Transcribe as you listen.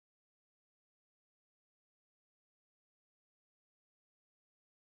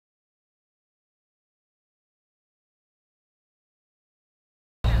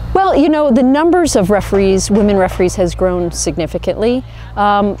Well, you know, the numbers of referees, women referees, has grown significantly.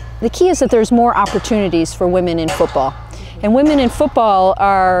 The key is that there's more opportunities for women in football. And women in football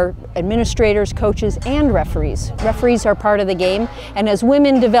are administrators, coaches, and referees. Referees are part of the game, and as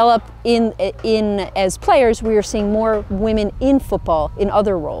women develop as players, we are seeing more women in football in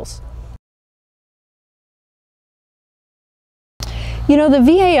other roles. You know, the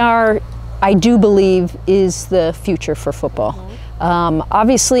VAR, I do believe, is the future for football.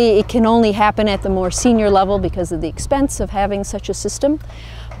 Obviously, it can only happen at the more senior level because of the expense of having such a system,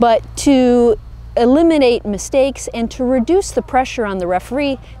 but to eliminate mistakes and to reduce the pressure on the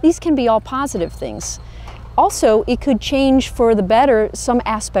referee, these can be all positive things. Also, it could change for the better some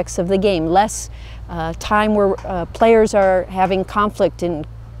aspects of the game. Less time where players are having conflict and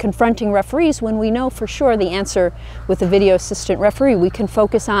confronting referees when we know for sure the answer with a video assistant referee. We can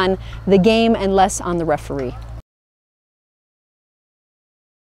focus on the game and less on the referee.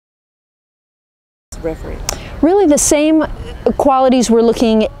 Referee. Really the same qualities we're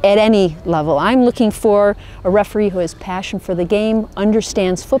looking at any level. I'm looking for a referee who has passion for the game,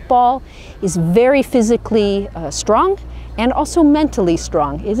 understands football, is very physically strong, and also mentally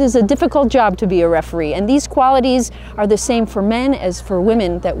strong. It is a difficult job to be a referee, and these qualities are the same for men as for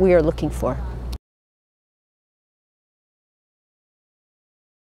women that we are looking for.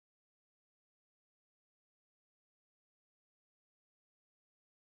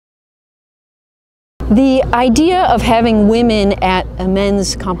 The idea of having women at a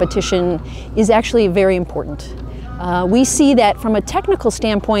men's competition is actually very important. We see that from a technical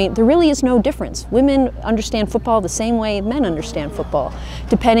standpoint, there really is no difference. Women understand football the same way men understand football,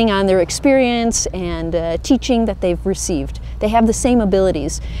 depending on their experience and teaching that they've received. They have the same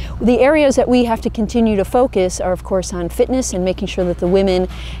abilities. The areas that we have to continue to focus are, of course, on fitness and making sure that the women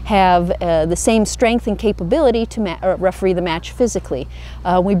have the same strength and capability to referee the match physically.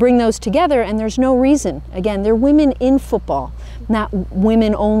 We bring those together, and there's no reason. Again, they're women in football, not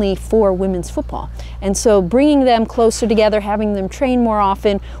women only for women's football. And so bringing them closer together, having them train more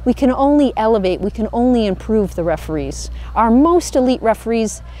often, we can only elevate, we can only improve the referees. Our most elite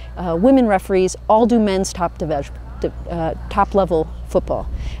referees, women referees, all do men's top level football.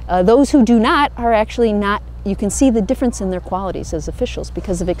 Those who do not are actually not, you can see the difference in their qualities as officials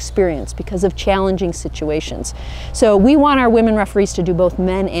because of experience, because of challenging situations. So we want our women referees to do both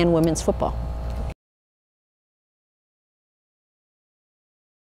men and women's football.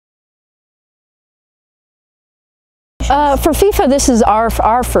 For FIFA, this is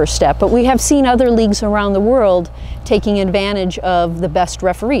our first step, but we have seen other leagues around the world taking advantage of the best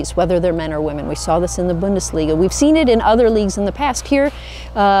referees, whether they're men or women. We saw this in the Bundesliga. We've seen it in other leagues in the past. Here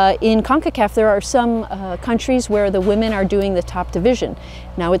in CONCACAF, there are some countries where the women are doing the top division.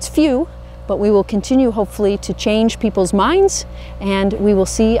 Now it's few, but we will continue hopefully to change people's minds, and we will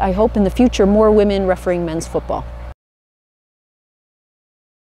see, I hope in the future, more women refereeing men's football.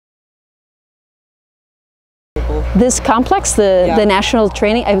 This complex, the national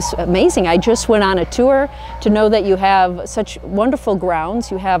training, it was amazing. I just went on a tour to know that you have such wonderful grounds.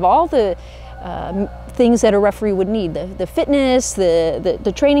 You have all the things that a referee would need, the fitness,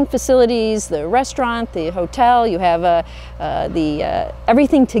 the training facilities, the restaurant, the hotel. You have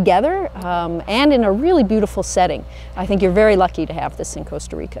everything together and in a really beautiful setting. I think you're very lucky to have this in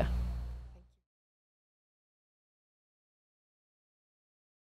Costa Rica.